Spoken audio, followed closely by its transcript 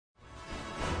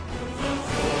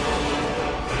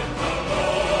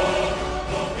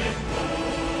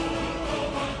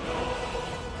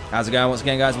How's it going once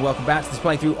again, guys? Welcome back to this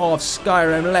playthrough of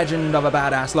Skyrim Legend of a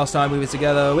Badass. Last time we were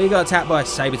together, we got attacked by a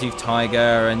saber-toothed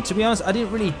tiger, and to be honest, I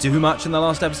didn't really do much in the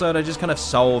last episode. I just kind of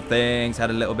solved things, had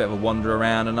a little bit of a wander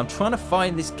around, and I'm trying to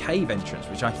find this cave entrance,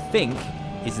 which I think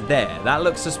is there. That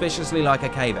looks suspiciously like a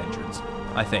cave entrance,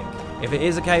 I think. If it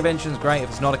is a cave entrance, great. If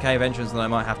it's not a cave entrance, then I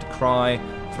might have to cry,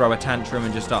 throw a tantrum,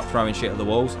 and just start throwing shit at the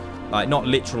walls. Like, not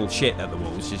literal shit at the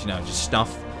walls, just, you know, just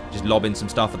stuff. Just lobbing some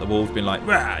stuff at the walls, being like,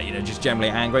 rah, you know, just generally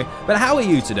angry. But how are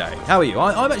you today? How are you?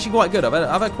 I'm actually quite good.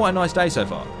 I've had quite a nice day so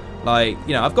far. Like,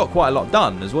 you know, I've got quite a lot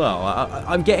done as well.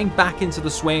 I'm getting back into the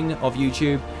swing of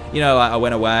YouTube. You know, like, I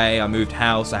went away, I moved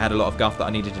house, I had a lot of guff that I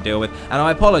needed to deal with, and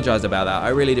I apologise about that. I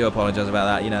really do apologise about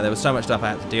that. You know, there was so much stuff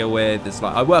I had to deal with. It's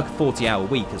like, I work a 40-hour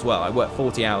week as well. I work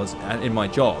 40 hours in my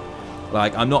job.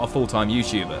 Like, I'm not a full-time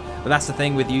YouTuber, but that's the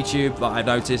thing with YouTube, like I've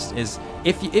noticed, is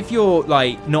if you're,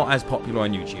 like, not as popular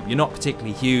on YouTube, you're not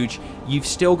particularly huge, you've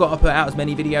still got to put out as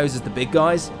many videos as the big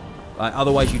guys. Like,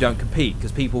 otherwise you don't compete,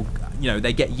 because people, you know,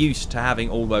 they get used to having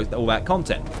all that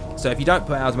content. So if you don't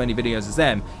put out as many videos as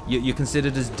them, you're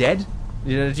considered as dead.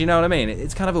 You know, do you know what I mean?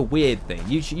 It's kind of a weird thing.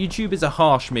 YouTube is a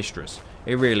harsh mistress.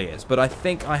 It really is. But I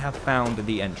think I have found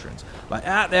the entrance. Like,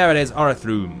 there it is,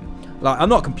 Arathroom. Like, I'm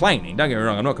not complaining, don't get me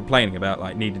wrong, I'm not complaining about,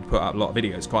 like, needing to put up a lot of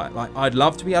videos. Quite, like, I'd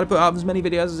love to be able to put up as many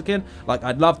videos as a kid. Like,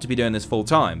 I'd love to be doing this full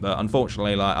time, but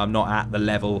unfortunately, like, I'm not at the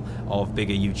level of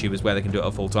bigger YouTubers where they can do it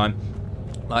at full time.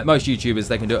 Like, most YouTubers,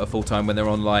 they can do it at full time when they're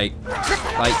on, like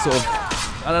sort of,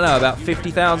 I don't know, about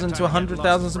 50,000 to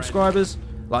 100,000 subscribers.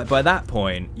 Like, by that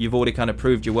point, you've already kind of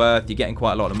proved your worth, you're getting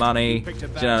quite a lot of money, do you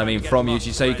know what I mean, from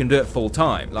YouTube, so you can do it full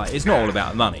time. Like, it's not all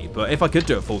about money, but if I could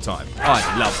do it full time,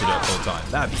 I'd love to do it full time.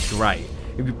 That'd be great.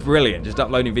 It'd be brilliant, just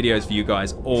uploading videos for you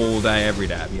guys all day, every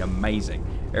day. It'd be amazing.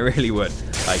 It really would.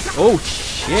 Like, oh,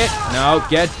 shit. No,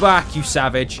 get back, you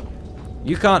savage.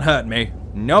 You can't hurt me.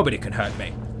 Nobody can hurt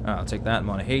me. Oh, I'll take that,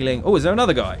 minor healing. Oh, is there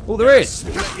another guy? Oh, there is.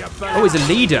 Oh, he's a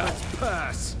leader.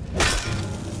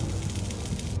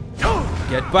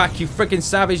 Get back, you freaking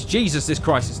savage. Jesus, this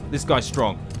guy's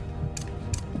strong.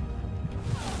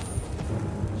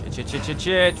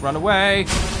 Shit. Run away.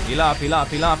 Heal up.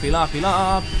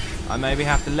 I maybe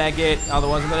have to leg it,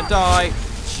 otherwise I'm going to die.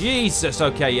 Jesus.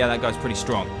 Okay, yeah, that guy's pretty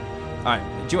strong.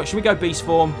 Alright, should we go beast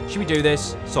form? Should we do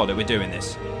this? Solid, we're doing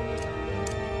this.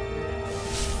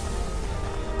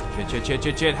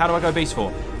 Shit. How do I go beast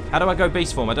form? I don't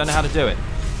know how to do it.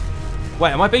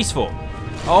 Wait, am I beast form?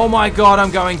 Oh my god, I'm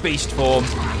going beast form.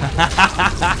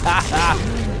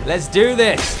 Let's do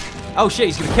this. Oh shit,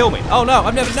 he's gonna kill me. Oh no,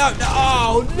 I've never, no.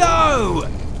 Oh no.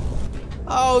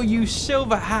 Oh, you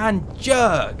silver hand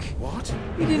jerk. What?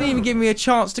 He didn't even give me a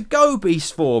chance to go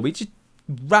beast form. He just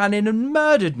ran in and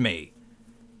murdered me.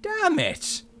 Damn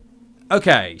it.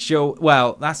 Okay, sure.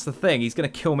 Well, that's the thing. He's gonna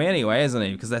kill me anyway, isn't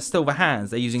he? Because they're silver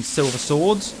hands. They're using silver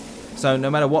swords. So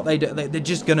no matter what they do, they're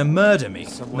just gonna murder me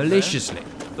maliciously.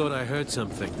 Thought I heard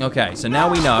something. Okay, so now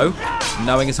we know.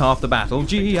 Knowing is half the battle.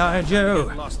 G.I.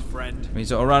 Joe. Lost friend. We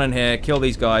sort of run in here, kill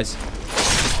these guys.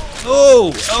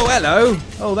 Oh, hello.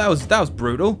 Oh, that was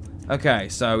brutal. Okay,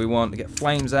 so we want to get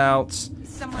flames out,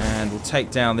 and we'll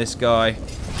take down this guy.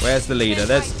 Where's the leader?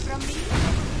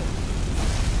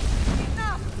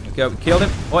 Okay, we killed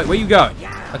him. Wait, where you going?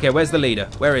 Okay, where's the leader?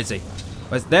 Where is he?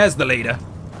 There's the leader.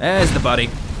 There's the buddy.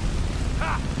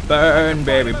 Burn,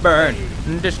 baby, burn.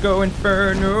 Disco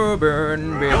Inferno,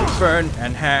 burn, baby, burn,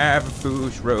 and have a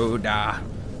foolish road.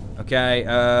 Okay,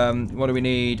 what do we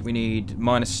need? We need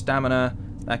minus stamina.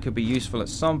 That could be useful at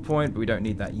some point, but we don't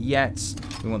need that yet.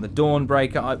 We want the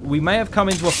Dawnbreaker. We may have come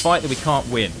into a fight that we can't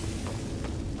win.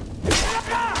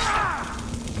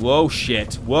 Whoa,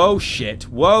 shit.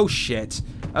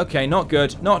 Okay, not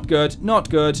good.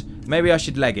 Maybe I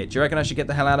should leg it. Do you reckon I should get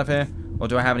the hell out of here? Or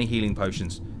do I have any healing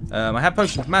potions? I have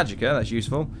Potion of Magicka, that's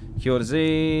useful. Cure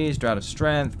Disease, Drought of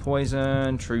Strength,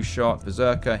 Poison, True Shot,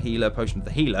 Berserker, Healer, Potion of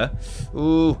the Healer.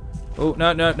 Ooh. Oh,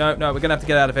 no. We're going to have to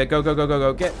get out of here.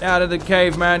 Go. Get out of the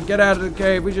cave, man. Get out of the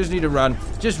cave. We just need to run.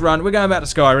 Just run. We're going back to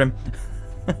Skyrim.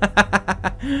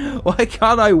 Why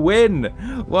can't I win?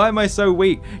 Why am I so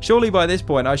weak? Surely by this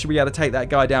point I should be able to take that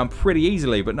guy down pretty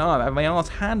easily, but no, I'm having my ass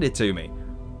handed to me.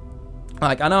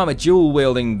 Like, I know I'm a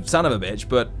dual-wielding son of a bitch,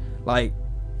 but, like,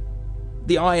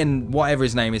 the Iron, whatever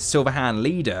his name is, Silverhand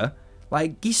leader,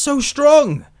 like, he's so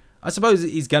strong. I suppose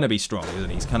he's gonna be strong, isn't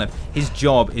he? He's kind of, his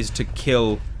job is to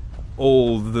kill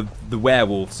all the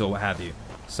werewolves or what have you.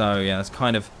 So yeah, that's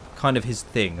kind of his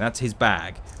thing. That's his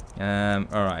bag. All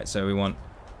right, so we want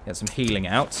get some healing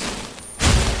out.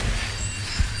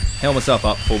 Heal myself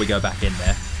up before we go back in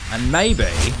there, and maybe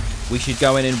we should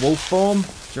go in wolf form. Do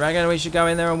you reckon we should go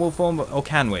in there in wolf form, or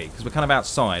can we? Because we're kind of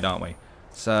outside, aren't we?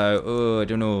 So, I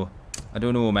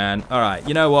don't know, man. All right,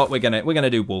 you know what? We're gonna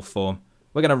do wolf form.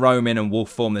 We're gonna roam in and wolf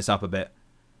form this up a bit.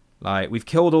 Like, we've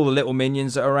killed all the little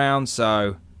minions that are around,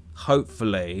 so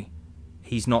hopefully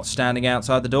he's not standing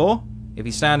outside the door. If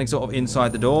he's standing sort of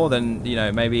inside the door, then you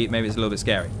know maybe it's a little bit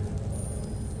scary.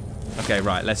 Okay,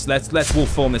 right. Let's wolf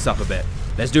form this up a bit.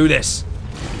 Let's do this.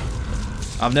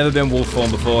 I've never been wolf form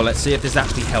before. Let's see if this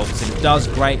actually helps. If it does,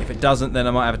 great. If it doesn't, then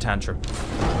I might have a tantrum.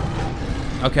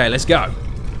 Okay, let's go.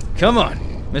 Come on,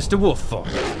 Mr. Wolf form.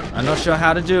 I'm not sure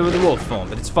how to do it with the wolf form,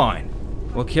 but it's fine.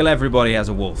 We'll kill everybody as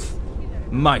a wolf.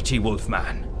 Mighty wolf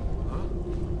man.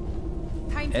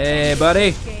 Hey,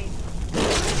 buddy.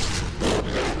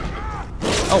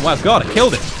 Oh, my God, I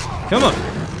killed him. Come on.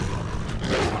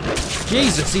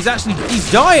 Jesus, he's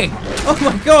dying. Oh,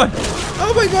 my God.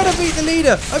 Oh, my God, I beat the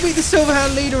leader. I beat the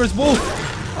Silverhand leader as wolf.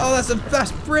 Oh,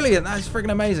 that's brilliant. That's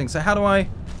freaking amazing. So how do I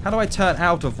turn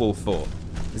out of wolf form?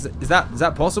 Is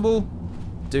that possible?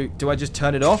 Do I just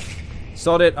turn it off?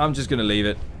 Sod it. I'm just going to leave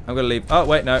it. I'm going to leave. Oh,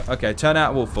 wait, no. Okay, turn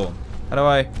out wolf form. How do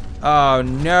I? Oh,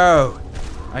 no.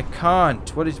 I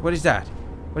can't. What is that?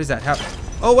 What is that? How?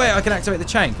 Oh, wait, I can activate the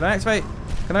chain. Can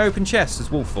I open chests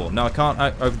as wolf form? No, I can't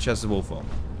open chests as wolf form.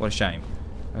 What a shame.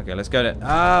 Okay, let's go to...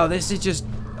 Oh, this is just...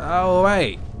 Oh,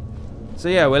 wait. So,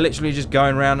 yeah, we're literally just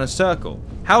going around in a circle.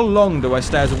 How long do I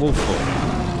stay as a wolf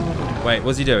for? Wait,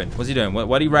 what's he doing? What's he doing?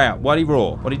 What'd he roar? What'd he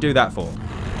roar? What'd he do that for?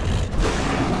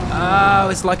 Oh,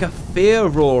 it's like a fear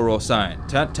roar or something.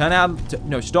 Turn out...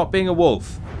 No, stop being a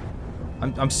wolf.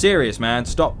 I'm serious, man.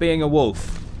 Stop being a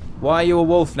wolf. Why are you a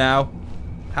wolf now?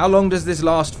 How long does this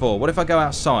last for? What if I go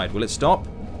outside? Will it stop?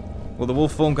 Will the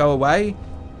wolf form go away?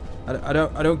 I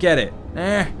don't get it.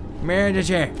 I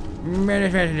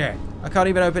can't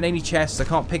even open any chests. I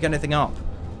can't pick anything up.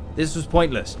 This was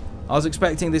pointless. I was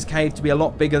expecting this cave to be a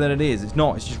lot bigger than it is. It's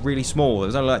not. It's just really small.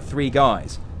 There's only like 3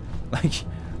 guys. Like,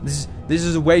 this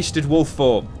is a wasted wolf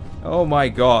form. Oh my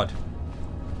God.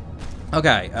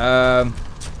 Okay.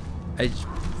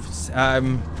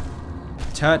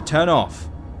 Turn off.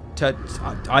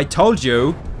 I told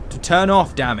you to turn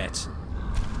off, damn it.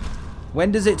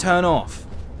 When does it turn off?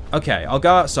 Okay, I'll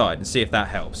go outside and see if that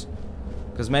helps.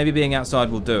 Because maybe being outside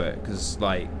will do it. Because,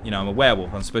 like, you know, I'm a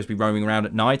werewolf. I'm supposed to be roaming around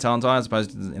at night, aren't I? As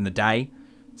opposed to in the day.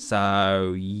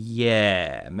 So,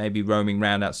 yeah. Maybe roaming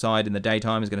around outside in the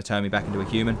daytime is going to turn me back into a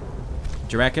human. Do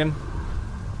you reckon?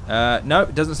 No,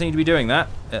 it doesn't seem to be doing that.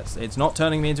 It's not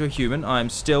turning me into a human. I'm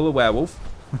still a werewolf.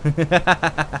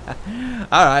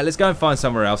 Alright, let's go and find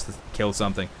somewhere else to kill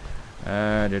something.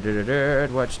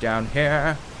 What's down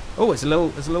here? Oh, it's a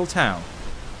little town.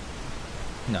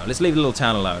 No, let's leave the little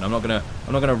town alone. I'm not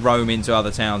gonna roam into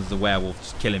other towns as a werewolf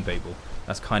just killing people.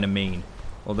 That's kind of mean.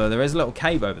 Although there is a little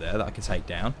cave over there that I can take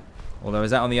down. Although,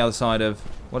 is that on the other side of...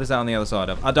 What is that on the other side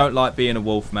of? I don't like being a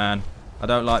wolf, man. I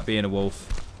don't like being a wolf.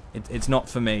 It's not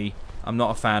for me. I'm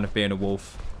not a fan of being a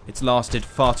wolf. It's lasted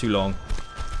far too long.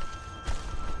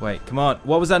 Wait, come on.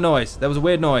 What was that noise? There was a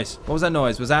weird noise. What was that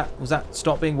noise? Was that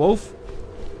stop being wolf?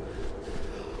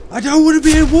 I don't want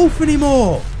to be a wolf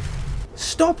anymore.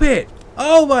 Stop it.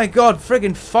 Oh my God,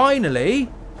 friggin' finally.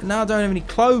 Now I don't have any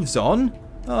clothes on.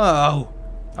 Oh,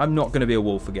 I'm not going to be a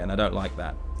wolf again. I don't like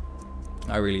that.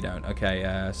 I really don't.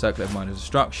 Okay, circlet of minor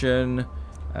destruction,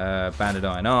 banded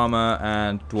iron armor,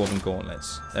 and dwarven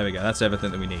gauntlets. There we go. That's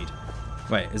everything that we need.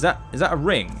 Wait, is that a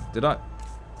ring?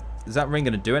 Is that ring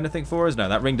going to do anything for us? No,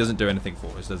 that ring doesn't do anything for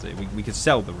us, does it? We could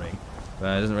sell the ring,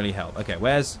 but it doesn't really help. Okay,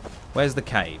 where's the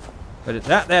cave?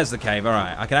 But there's the cave. All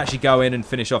right, I can actually go in and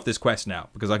finish off this quest now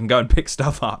because I can go and pick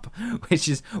stuff up, which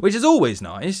is always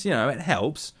nice. You know, it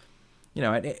helps. You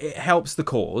know, it helps the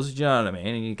cause. Do you know what I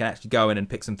mean? And you can actually go in and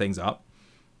pick some things up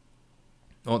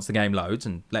once the game loads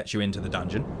and lets you into the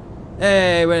dungeon.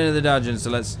 Hey, we're into the dungeon, so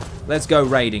let's go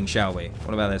raiding, shall we?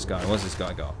 What about this guy? What's this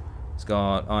guy got? It's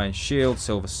got iron shield,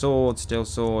 silver sword, steel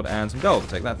sword, and some gold. I'll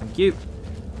take that, thank you.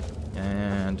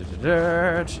 And I'll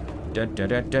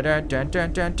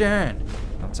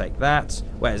take that.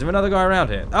 Wait, is there another guy around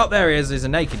here? Oh, there he is. He's a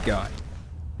naked guy.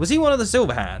 Was he one of the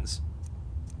Silverhands?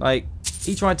 Like,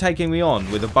 he tried taking me on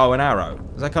with a bow and arrow.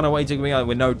 Is that kind of what he took me on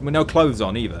with no clothes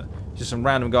on either? Just some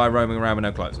random guy roaming around with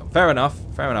no clothes on. Fair enough,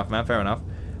 man. Fair enough.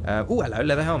 Oh, hello,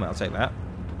 leather helmet. I'll take that.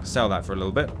 Sell that for a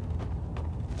little bit.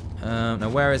 Now,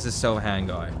 where is this Silverhand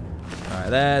guy? Alright,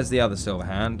 there's the other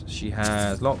Silverhand. She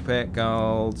has lockpick,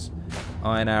 gold,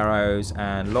 iron arrows,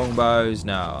 and longbows.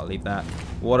 No, I'll leave that.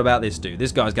 What about this dude?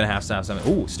 This guy's going to have something.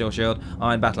 Ooh, steel shield,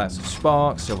 iron battle axe of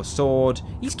sparks, silver sword.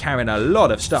 He's carrying a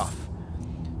lot of stuff.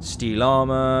 Steel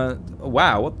armor.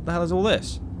 Wow, what the hell is all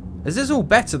this? Is this all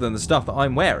better than the stuff that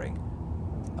I'm wearing?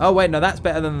 Oh, wait, no, that's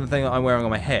better than the thing that I'm wearing on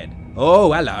my head.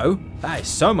 Oh, hello. That is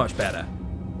so much better.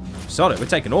 sod it, we're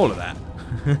taking all of that.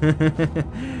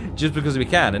 Just because we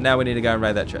can, and now we need to go and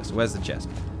raid that chest. Where's the chest?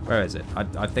 Where is it?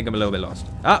 I think I'm a little bit lost.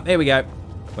 Ah, here we go.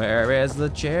 Where is the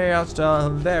chest?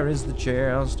 There is the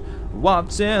chest.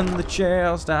 What's in the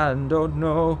chest? I don't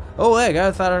know. Oh, there you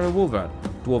go. Thaddeus Wolverine.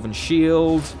 Dwarven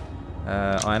shield,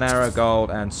 iron arrow, gold,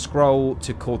 and scroll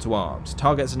to call to arms.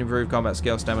 Targets an improved combat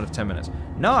skill, stamina of 10 minutes.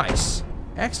 Nice.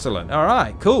 Excellent. All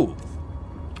right, cool.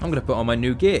 I'm going to put on my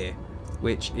new gear,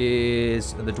 which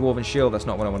is the Dwarven shield. That's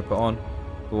not what I want to put on.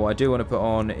 But what I do want to put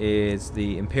on is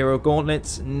the Imperial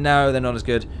gauntlets. No, they're not as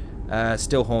good.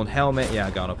 Steel horn helmet. Yeah,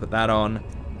 I'll put that on.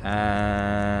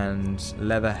 And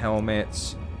leather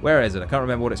helmets. Where is it? I can't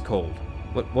remember what it's called.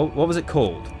 What was it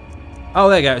called? Oh,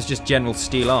 there you go. It's just general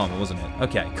steel armor, wasn't it?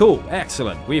 Okay, cool.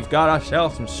 Excellent. We've got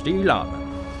ourselves some steel armor.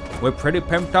 We're pretty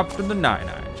pimped up to the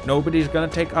nines. Nobody's going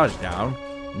to take us down.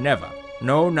 Never.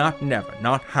 No, not never.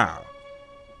 Not how.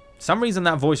 For some reason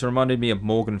that voice reminded me of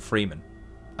Morgan Freeman.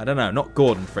 I don't know, not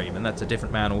Gordon Freeman, that's a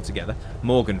different man altogether.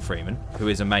 Morgan Freeman, who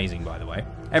is amazing, by the way.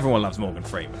 Everyone loves Morgan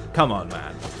Freeman. Come on,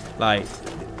 man. Like,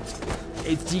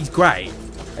 he's great.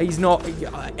 He's not...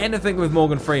 Anything with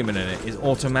Morgan Freeman in it is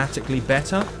automatically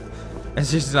better.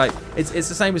 It's just like... It's the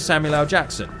same as Samuel L.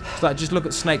 Jackson. It's like, just look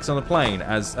at Snakes on a Plane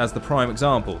as the prime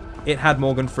example. It had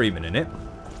Morgan Freeman in it.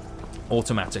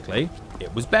 Automatically,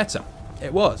 it was better.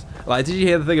 It was. Like, did you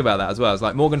hear the thing about that as well? It's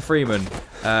like Morgan Freeman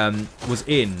was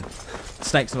in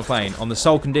Snakes on a Plane on the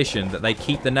sole condition that they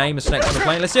keep the name of Snakes on a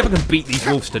Plane. Let's see if I can beat these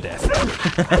wolves to death.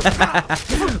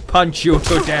 Punch you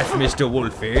to death, Mr.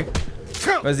 Wolfie.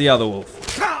 Where's the other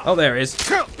wolf? Oh, there he is.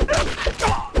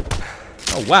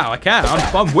 Oh, wow, I can.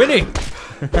 I'm winning.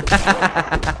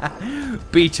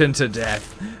 Beaten to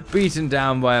death. Beaten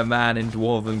down by a man in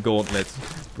dwarven gauntlets.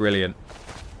 Brilliant.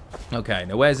 Okay,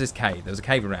 now where's this cave? There's a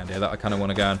cave around here that I kind of want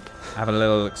to go and have a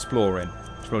little explore in.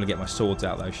 Should probably get my swords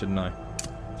out though, shouldn't I?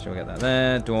 Shall we get that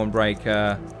there?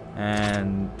 Dawnbreaker.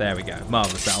 And there we go.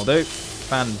 Marvellous, that'll do.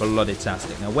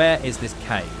 Fan-bloody-tastic. Now where is this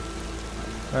cave?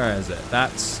 Where is it?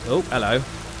 That's... Oh, hello.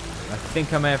 I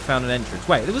think I may have found an entrance.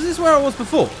 Wait, was this where I was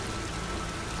before?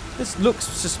 This looks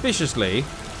suspiciously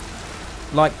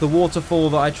like the waterfall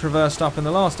that I traversed up in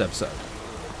the last episode.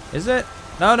 Is it?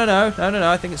 No.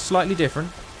 I think it's slightly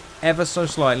different. Ever so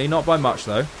slightly. Not by much,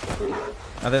 though. I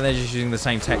think they're just using the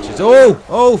same textures. Oh!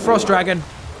 Oh, frost dragon.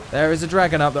 There is a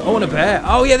dragon up there. Oh, and a bear.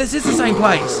 Oh, yeah, this is the same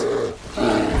place.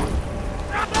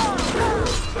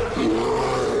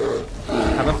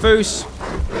 Have a foos.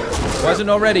 Why is it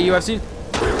not ready? You have seen...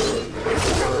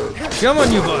 Come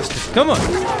on, you bastard. Come on.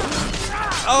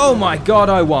 Oh, my God,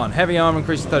 I won. Heavy armor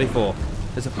increased to 34.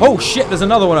 Oh, shit, there's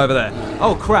another one over there.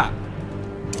 Oh, crap.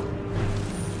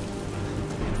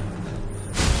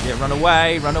 Yeah, run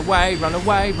away, run away, run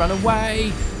away, run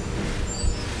away.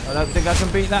 I don't think I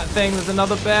can beat that thing. There's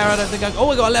another bear. I don't think I... Oh,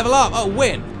 we got to level up. Oh,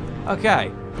 win. Okay.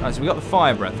 Right, so we got the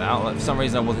fire breath out. Like, for some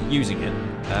reason, I wasn't using it.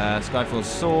 Skyfall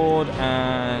sword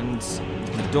and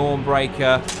the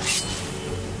Dawnbreaker.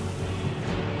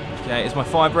 Okay, is my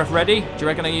fire breath ready? Do you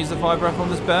reckon I use the fire breath on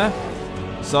this bear?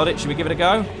 Sod it. Should we give it a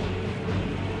go?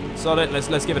 Sod it.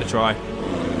 Let's give it a try.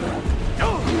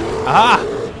 Aha!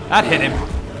 That hit him.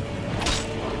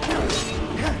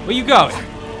 Where you going?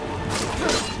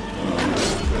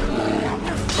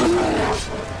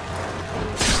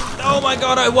 Oh my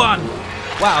God, I won!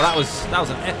 Wow, that was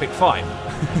an epic fight.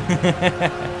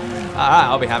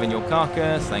 I'll be having your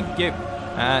carcass, thank you.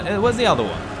 Where's the other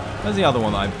one? Where's the other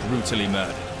one that I brutally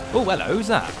murdered? Oh, hello, who's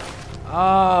that?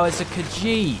 Oh, it's a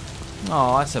Khajiit.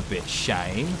 Oh, that's a bit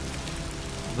shame.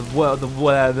 Not the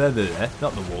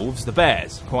wolves, the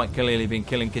bears. Quite clearly been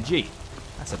killing Khajiit.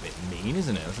 That's a bit mean,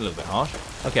 isn't it? That's a little bit harsh.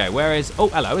 Okay, where is... Oh,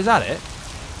 hello, is that it?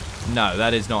 No,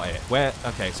 that is not it. Where?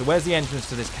 Okay, so where's the entrance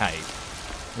to this cave?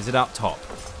 Is it up top?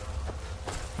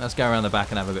 Let's go around the back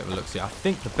and have a bit of a look-see. I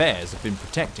think the bears have been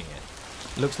protecting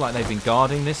it. Looks like they've been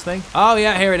guarding this thing. Oh,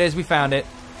 yeah, here it is. We found it.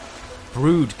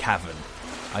 Brood Cavern.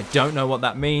 I don't know what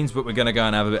that means, but we're going to go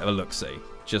and have a bit of a look-see.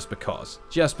 Just because.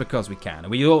 Just because we can.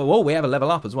 And we have a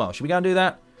level up as well. Should we go and do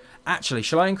that? Actually,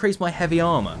 shall I increase my heavy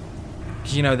armor?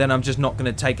 Because, you know, then I'm just not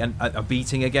going to take a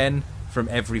beating again from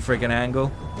every friggin'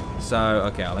 angle. So,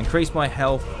 okay, I'll increase my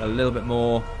health a little bit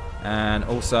more. And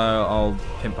also, I'll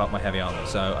pimp up my heavy armor.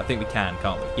 So, I think we can,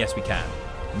 can't we? Yes, we can.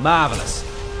 Marvellous.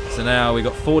 So now we've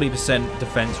got 40%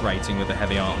 defense rating with the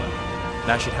heavy armor.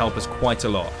 That should help us quite a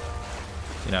lot.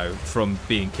 You know, from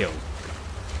being killed.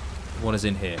 What is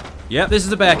in here? Yep, this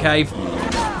is a bear cave.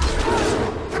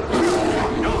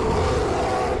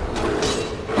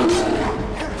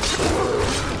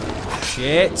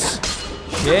 Shit.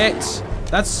 Shit.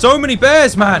 That's so many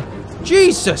bears, man.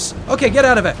 Jesus! Okay, get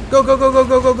out of it. Go, go, go, go,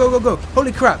 go, go, go, go, go.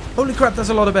 Holy crap. Holy crap, that's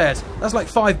a lot of bears. That's like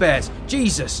 5 bears.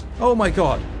 Jesus. Oh my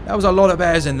god. That was a lot of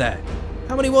bears in there.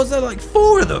 How many was there? Like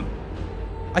 4 of them.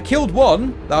 I killed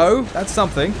one, though. That's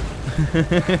something.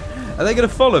 Are they going to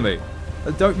follow me?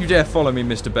 Don't you dare follow me,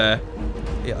 Mr. Bear.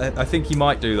 Yeah, I think he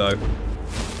might do, though.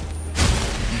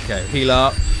 Okay, heal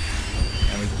up.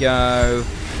 There we go.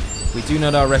 We do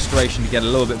need our restoration to get a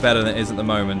little bit better than it is at the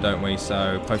moment, don't we?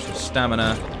 So, potion of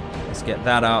stamina. Let's get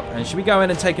that up. And should we go in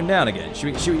and take him down again?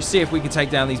 Should we see if we can take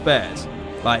down these bears?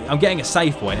 Like, I'm getting a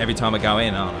save point every time I go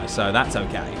in, aren't I? So that's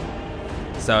okay.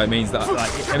 So it means that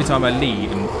like every time I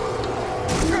leave and...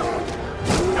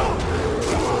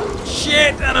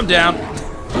 Shit! And I'm down.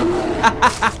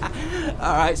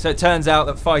 Alright, so it turns out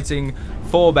that fighting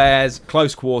 4 bears,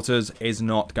 close quarters, is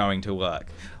not going to work.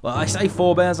 Well, I say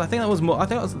 4 bears. I think that was more. I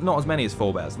think it was not as many as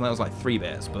 4 bears. I think that was like 3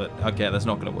 bears. But okay, that's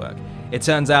not going to work. It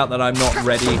turns out that I'm not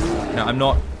ready. No, I'm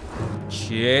not.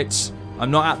 Shit.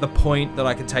 I'm not at the point that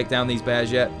I can take down these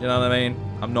bears yet. You know what I mean?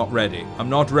 I'm not ready. I'm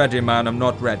not ready, man. I'm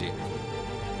not ready.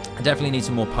 I definitely need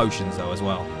some more potions though as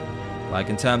well. Like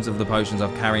in terms of the potions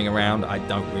I'm carrying around, I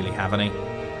don't really have any.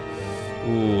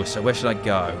 Ooh, so where should I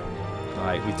go?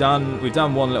 Like we've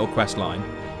done one little quest line.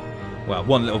 Well,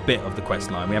 one little bit of the quest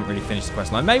line. We haven't really finished the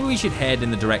quest line. Maybe we should head in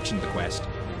the direction of the quest.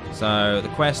 So the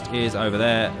quest is over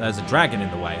there. There's a dragon in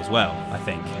the way as well, I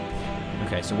think.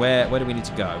 Okay, so where do we need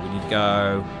to go? We need to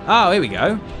go... Oh, here we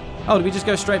go. Oh, did we just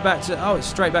go straight back to... Oh, it's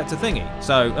straight back to thingy.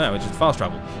 So, no, it's just fast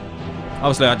travel.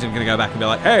 Obviously, I'm just going to go back and be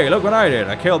like, hey, look what I did.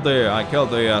 I killed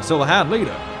the Silver Hand leader.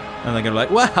 And they're going to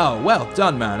be like, wow, well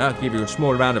done, man. I'll give you a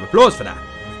small round of applause for that.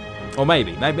 Or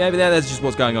maybe that's just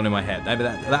what's going on in my head. Maybe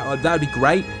that would be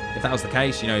great if that was the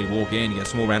case. You know, you walk in, you get a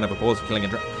small round of applause for killing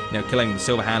killing the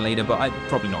Silver Hand leader. But it's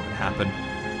probably not going to happen.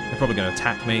 They're probably going to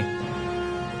attack me,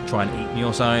 try and eat me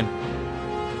or something.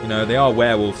 You know, they are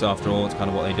werewolves after all. It's kind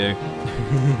of what they do.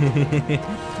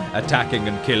 Attacking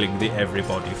and killing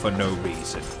everybody for no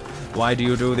reason. Why do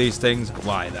you do these things?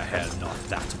 Why the hell not?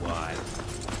 That's why.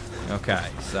 Okay,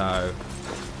 so...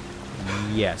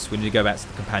 Yes, we need to go back to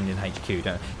the companion HQ,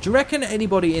 don't we? Do you reckon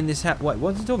anybody in this... Wait,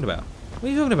 what's he talking about? What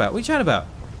are you talking about? What are you chatting about?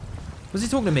 Was he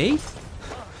talking to me?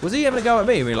 Was he having a go at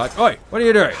me? And be like, oi, what are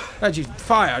you doing? Don't you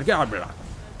fire? Get on, brother.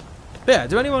 Yeah,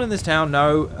 do anyone in this town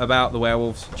know about the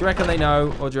werewolves? Do you reckon they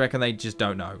know, or do you reckon they just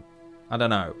don't know? I don't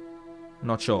know. I'm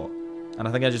not sure. And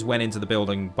I think I just went into the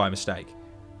building by mistake.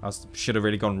 I should have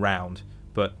really gone round.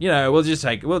 But, you know, we'll just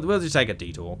take a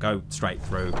detour. Go straight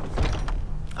through.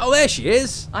 Oh, there she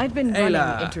is! I've been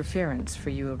running interference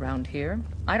for you around here.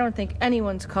 I don't think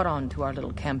anyone's caught on to our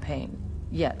little campaign.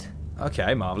 Yet.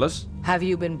 Okay, marvellous. Have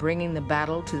you been bringing the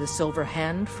battle to the Silver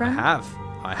Hand, friend?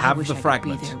 I have the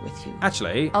fragment. Be there with you.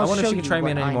 Actually, I wonder if she can train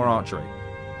me in any more archery.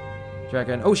 Do you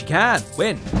reckon? Oh, she can!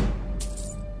 Win!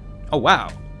 Oh, wow.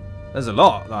 There's a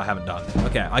lot that I haven't done.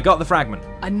 Okay, I got the fragment.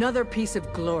 Another piece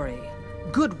of glory.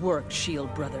 Good work,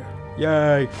 Shield Brother.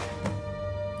 Yay.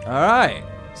 Alright.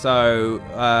 So,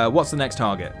 what's the next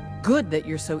target? Good that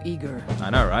you're so eager. I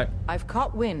know, right? I've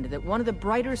caught wind that one of the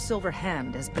brighter Silver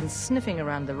Hand has been sniffing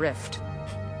around the rift.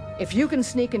 If you can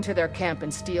sneak into their camp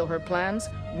and steal her plans,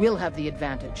 we'll have the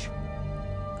advantage.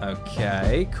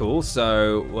 Okay, cool.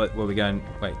 So, where are we going?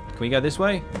 Wait, can we go this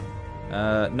way?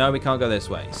 No, we can't go this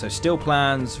way. So, steal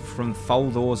plans from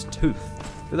Foldor's Tooth.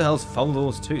 Who the hell's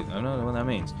Foldor's Tooth? I don't know what that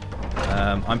means.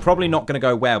 I'm probably not going to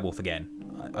go werewolf again.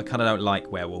 I kind of don't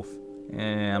like werewolf.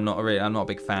 I'm not a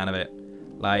big fan of it.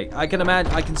 Like, I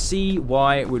can see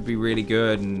why it would be really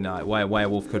good and why a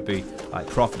werewolf could be like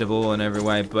profitable in every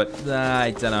way, but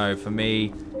I don't know. For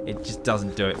me, it just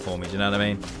doesn't do it for me. Do you know what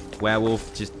I mean?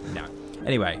 Werewolf, just no.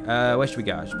 Anyway, where should we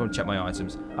go? I should probably check my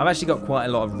items. I've actually got quite a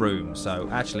lot of room, so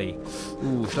actually,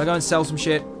 should I go and sell some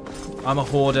shit? I'm a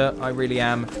hoarder. I really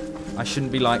am. I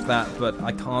shouldn't be like that, but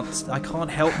I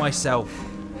can't help myself.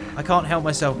 I can't help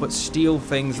myself but steal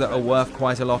things that are worth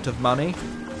quite a lot of money.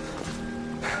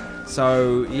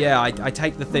 So, yeah, I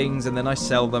take the things and then I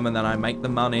sell them and then I make the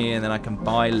money and then I can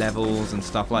buy levels and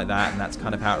stuff like that, and that's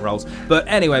kind of how it rolls. But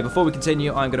anyway, before we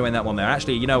continue, I'm going to end that one there.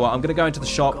 Actually, you know what? I'm going to go into the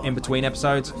shop in between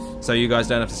episodes so you guys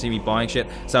don't have to see me buying shit.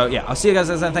 So, yeah, I'll see you guys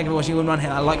next time. Thank you for watching. Hit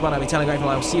that like button. I'll be telling grateful.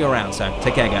 I will see you around. So,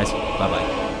 take care, guys.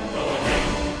 Bye-bye.